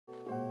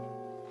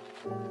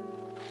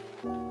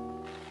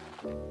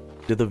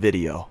To the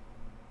video.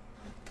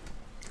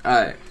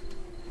 Alright.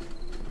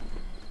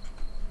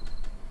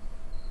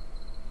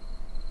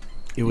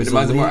 It was a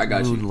late,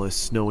 moonless,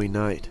 snowy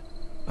night.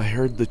 I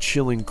heard the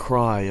chilling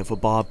cry of a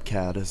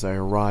bobcat as I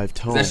arrived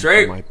home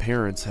from my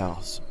parents'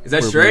 house,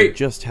 where we had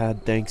just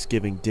had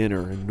Thanksgiving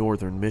dinner in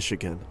northern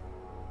Michigan.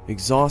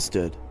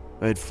 Exhausted,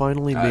 I had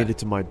finally made it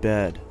to my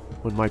bed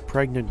when my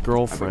pregnant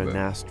girlfriend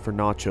asked for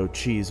nacho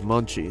cheese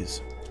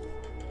munchies.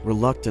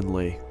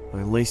 Reluctantly,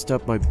 I laced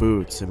up my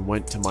boots and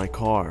went to my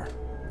car.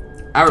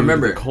 I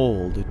remember. Due to the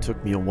cold, it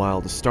took me a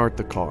while to start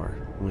the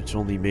car, which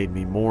only made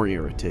me more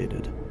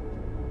irritated.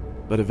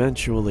 But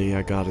eventually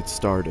I got it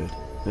started,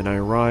 and I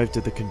arrived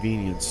at the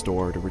convenience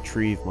store to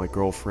retrieve my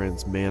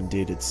girlfriend's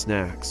mandated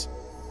snacks.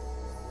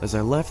 As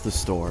I left the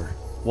store,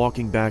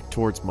 walking back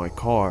towards my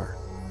car,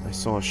 I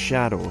saw a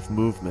shadow of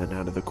movement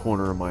out of the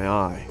corner of my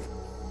eye.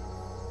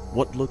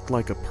 What looked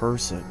like a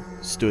person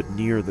stood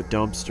near the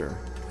dumpster,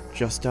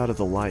 just out of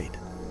the light.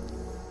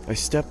 I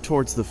stepped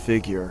towards the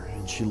figure,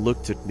 and she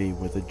looked at me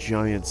with a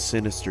giant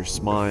sinister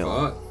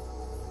smile.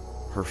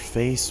 Her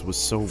face was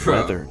so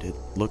weathered, it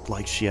looked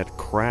like she had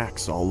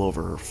cracks all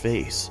over her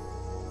face.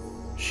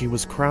 She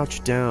was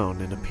crouched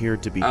down and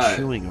appeared to be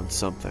chewing on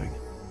something.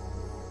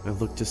 I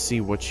looked to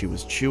see what she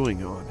was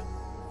chewing on.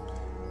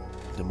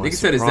 To my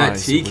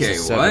surprise, it was a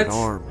severed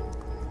arm.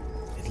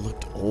 It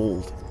looked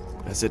old,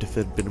 as if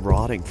it had been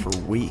rotting for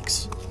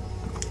weeks.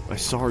 I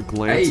saw her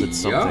glance at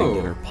something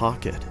in her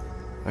pocket.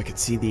 I could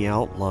see the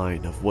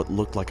outline of what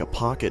looked like a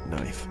pocket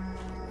knife.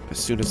 As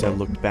soon as I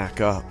looked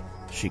back up,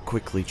 she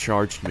quickly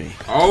charged me.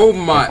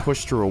 I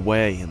pushed her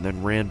away and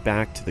then ran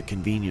back to the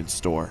convenience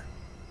store.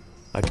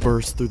 I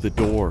burst through the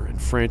door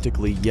and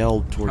frantically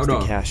yelled towards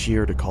the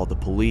cashier to call the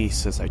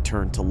police as I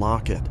turned to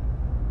lock it.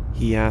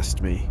 He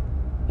asked me,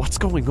 "What's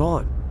going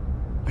on?"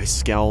 I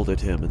scowled at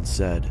him and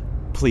said,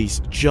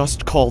 "Please,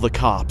 just call the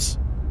cops."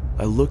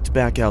 I looked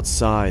back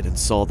outside and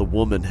saw the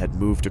woman had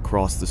moved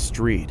across the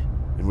street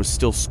and was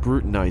still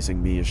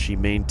scrutinizing me as she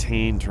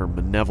maintained her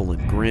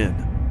malevolent grin.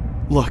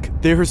 "Look,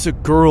 there's a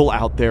girl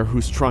out there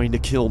who's trying to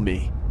kill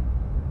me."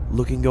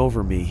 Looking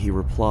over me, he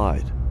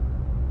replied,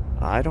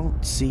 "I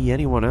don't see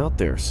anyone out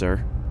there,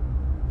 sir."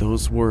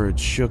 Those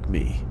words shook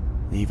me,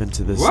 even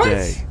to this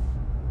day.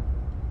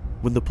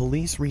 When the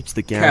police reached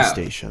the gas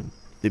station,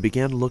 they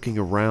began looking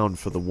around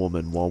for the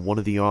woman while one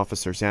of the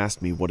officers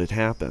asked me what had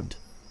happened,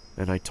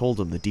 and I told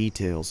him the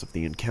details of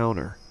the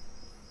encounter.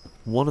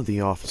 One of the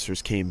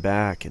officers came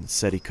back and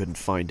said he couldn't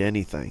find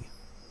anything.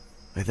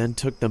 I then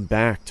took them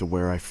back to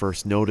where I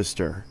first noticed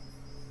her.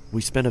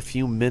 We spent a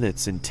few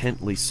minutes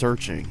intently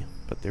searching,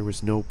 but there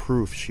was no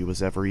proof she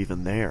was ever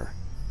even there.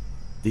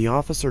 The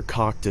officer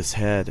cocked his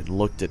head and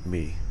looked at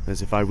me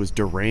as if I was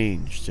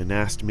deranged and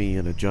asked me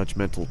in a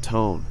judgmental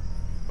tone,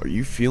 "Are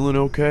you feeling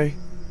okay?"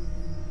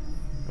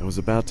 I was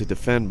about to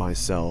defend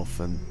myself,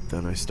 and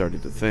then I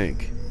started to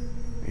think.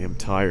 I am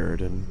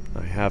tired, and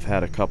I have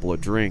had a couple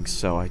of drinks,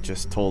 so I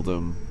just told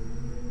him,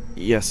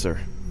 "Yes, sir.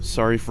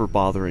 Sorry for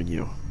bothering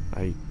you.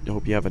 I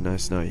hope you have a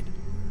nice night."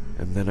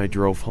 And then I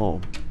drove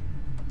home.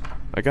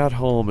 I got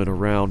home at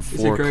around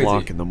 4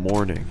 o'clock in the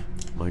morning.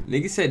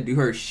 Nigga said do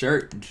her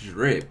shirt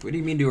drip. What do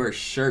you mean do her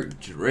shirt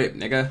drip,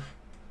 nigga?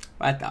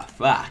 What the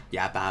fuck,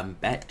 ya bum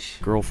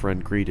bitch?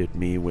 Girlfriend greeted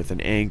me with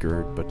an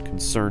angered but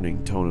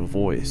concerning tone of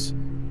voice.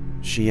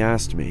 She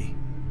asked me,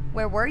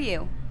 "Where were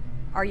you?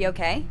 Are you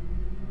okay?"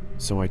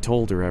 So I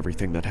told her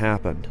everything that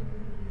happened.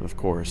 Of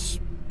course,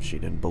 she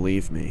didn't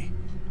believe me.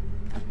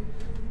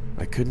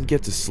 I couldn't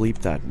get to sleep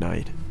that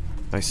night.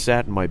 I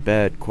sat in my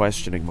bed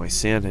questioning my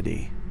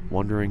sanity,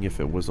 wondering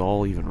if it was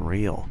all even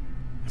real.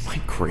 Am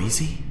I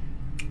crazy?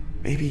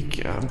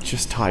 Maybe I'm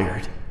just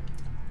tired.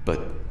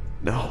 But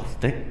no,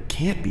 that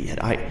can't be it.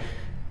 I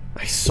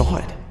saw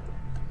it.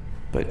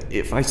 But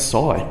if I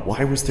saw it,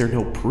 why was there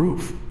no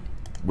proof?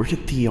 Where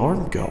did the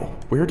arm go?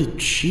 Where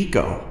did she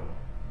go?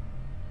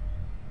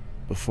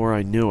 Before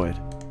I knew it,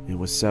 it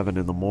was 7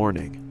 in the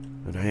morning,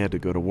 and I had to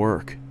go to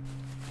work.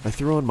 I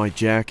threw on my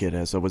jacket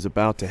as I was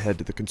about to head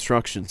to the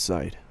construction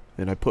site,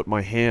 and I put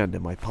my hand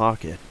in my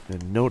pocket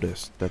and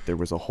noticed that there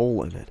was a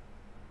hole in it.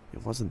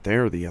 It wasn't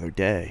there the other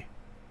day.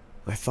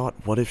 I thought,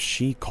 what if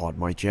she caught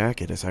my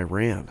jacket as I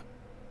ran?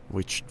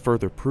 Which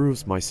further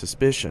proves my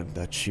suspicion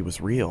that she was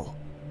real.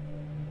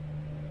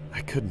 I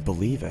couldn't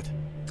believe it.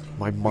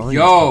 My mind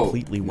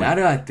completely went. Now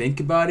that I think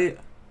about it,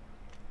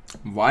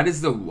 why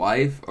does the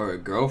wife or a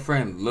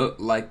girlfriend look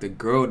like the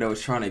girl that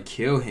was trying to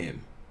kill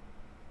him?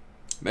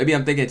 Maybe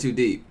I'm thinking too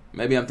deep.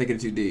 Maybe I'm thinking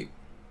too deep.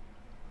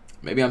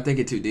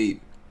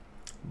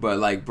 But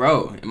like,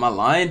 bro, am I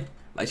lying?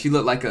 Like, she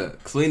looked like a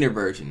cleaner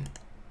version.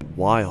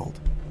 Wild.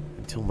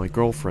 Until my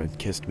girlfriend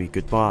kissed me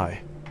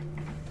goodbye.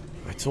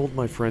 I told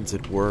my friends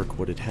at work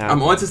what had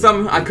happened. I'm onto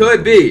something. I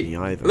could be.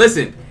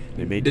 Listen,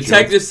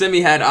 Detective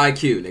Ximey had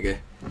IQ, nigga.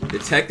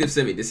 Detective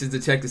Ximey. This is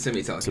Detective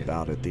Ximey talking.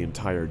 About it the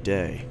entire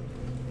day.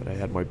 But I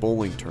had my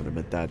bowling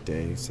tournament that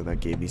day, so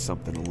that gave me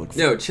something to look for.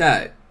 Yo,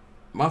 chat.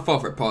 My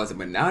fault for pausing,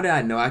 but now that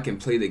I know I can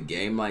play the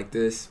game like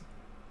this,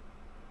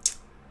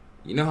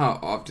 You know how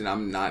often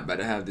I'm not about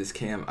to have this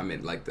cam? I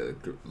mean, like the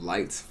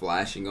lights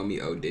flashing on me,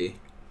 OD.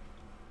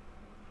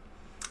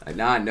 Like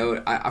now I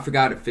know I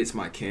forgot it fits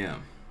my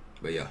cam,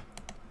 but yeah.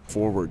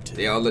 Forward to.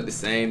 They all look the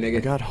same, nigga. I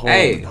got home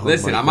hey, and hung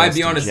listen, my I might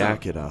be vest on and to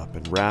jacket up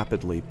and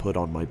rapidly put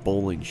on my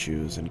bowling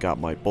shoes and got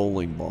my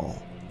bowling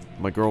ball.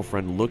 My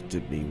girlfriend looked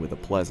at me with a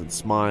pleasant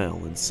smile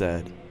and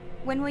said,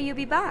 When will you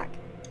be back?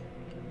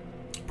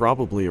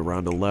 "Probably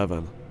around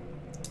 11.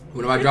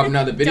 When am I dropping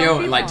another video? Don't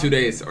be In like long. 2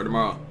 days or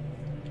tomorrow.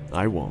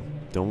 I won't,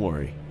 don't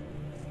worry."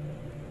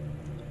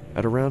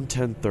 At around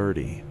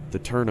 10:30, the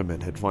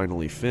tournament had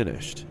finally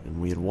finished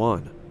and we had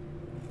won.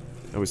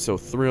 I was so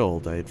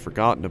thrilled I had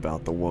forgotten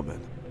about the woman.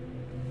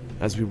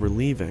 As we were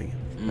leaving,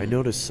 I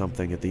noticed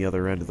something at the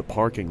other end of the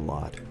parking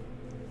lot.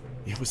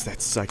 It was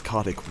that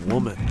psychotic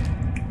woman.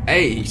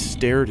 Hey. We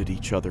stared at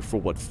each other for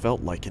what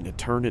felt like an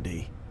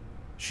eternity.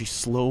 She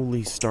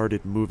slowly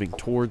started moving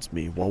towards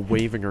me while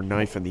waving her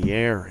knife in the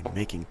air and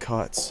making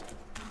cuts.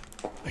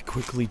 I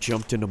quickly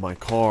jumped into my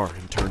car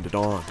and turned it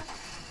on.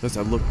 As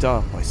I looked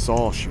up, I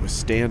saw she was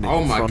standing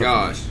Oh in my front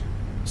gosh. of me,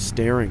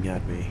 staring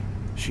at me.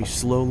 She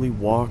slowly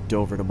walked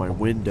over to my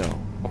window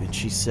and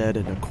she said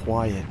in a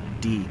quiet,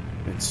 deep,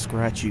 and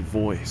scratchy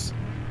voice,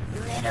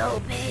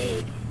 Little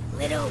pig,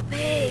 little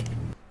pig.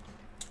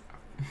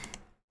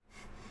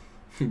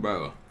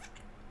 Bro.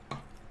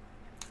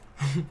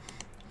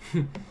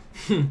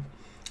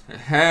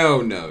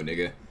 Hell no,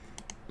 nigga.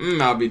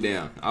 I'll be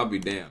down. I'll be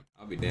down.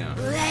 I'll be down.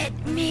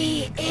 Let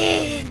me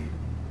in.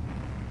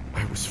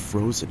 I was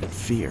frozen in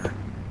fear,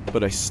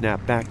 but I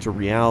snapped back to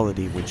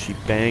reality when she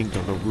banged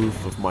on the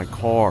roof of my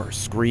car,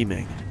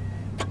 screaming.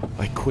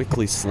 I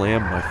quickly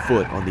slammed my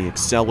foot on the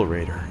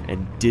accelerator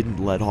and didn't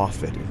let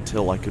off it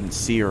until I couldn't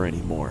see her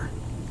anymore.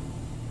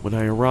 When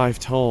I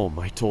arrived home,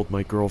 I told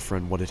my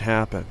girlfriend what had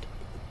happened.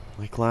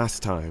 Like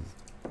last time,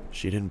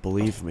 she didn't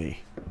believe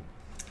me.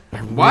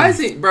 Why is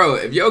it, bro,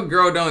 if your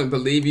girl don't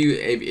believe you,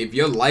 if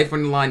your life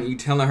on the line, you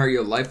telling her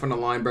your life on the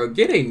line, bro,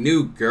 get a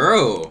new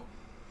girl.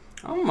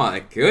 Oh my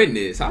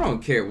goodness. I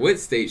don't care what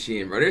state she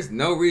in, bro. There's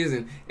no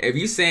reason. If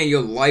you saying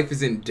your life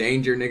is in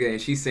danger, nigga,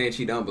 and she's saying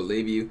she don't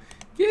believe you,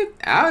 get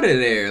out of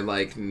there.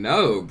 Like,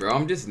 no, bro.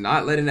 I'm just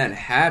not letting that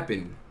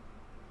happen.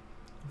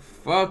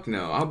 Fuck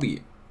no. I'll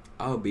be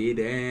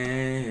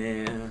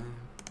there.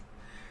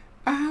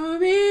 I'll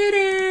be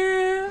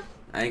there.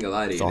 I ain't gonna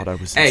lie to you. Thought I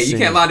was hey, insane. you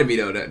can't lie to me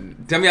though.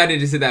 Tell me I didn't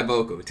just hit that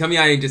vocal. Tell me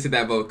I didn't just hit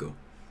that vocal.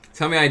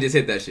 Tell me I just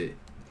hit that shit.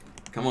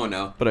 Come on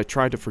now. But I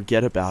tried to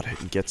forget about it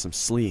and get some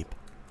sleep.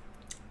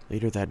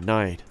 Later that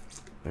night,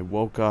 I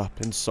woke up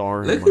and saw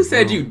her in Look my who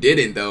said room. you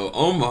didn't though,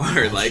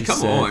 Omar. All Like, she come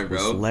said on,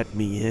 was, bro. "Let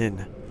me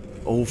in,"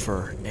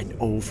 over and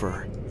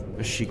over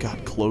as she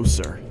got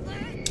closer.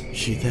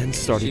 She then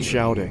started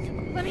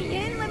shouting, Let me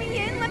in, let me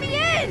in, let me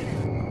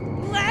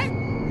in. Let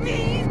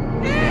me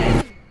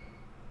in.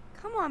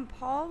 Come on,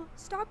 Paul.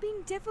 Stop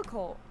being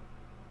difficult.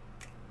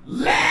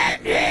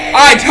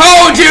 I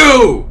told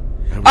you!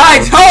 I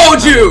was told wondering how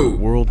in you! the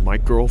world my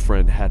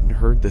girlfriend hadn't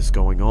heard this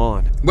going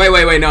on. Wait,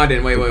 no, I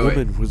didn't. Wait. The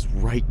woman was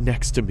right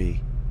next to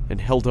me and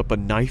held up a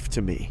knife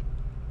to me.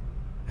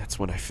 That's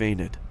when I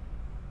fainted.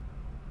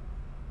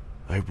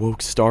 I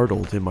woke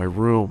startled in my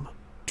room,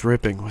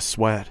 dripping with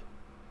sweat.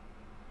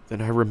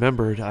 Then I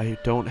remembered I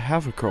don't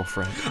have a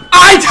girlfriend.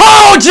 I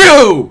told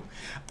you!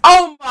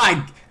 Oh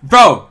my,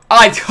 bro,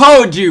 I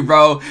told you,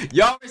 bro.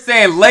 Y'all were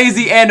saying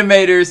lazy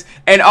animators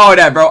and all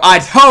that, bro. I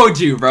told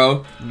you,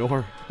 bro.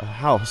 Nor a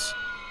house.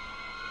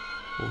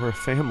 Or a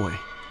family.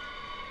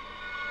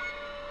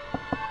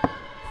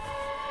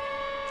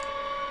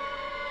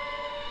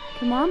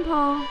 Come on,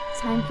 Paul.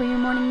 Time for your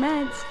morning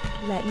meds.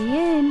 Let me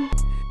in.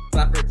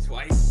 Slap her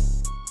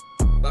twice.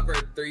 Slap her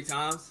 3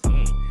 times.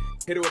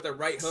 Hit her with a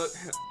right hook.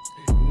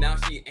 Now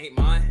she ain't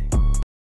mine.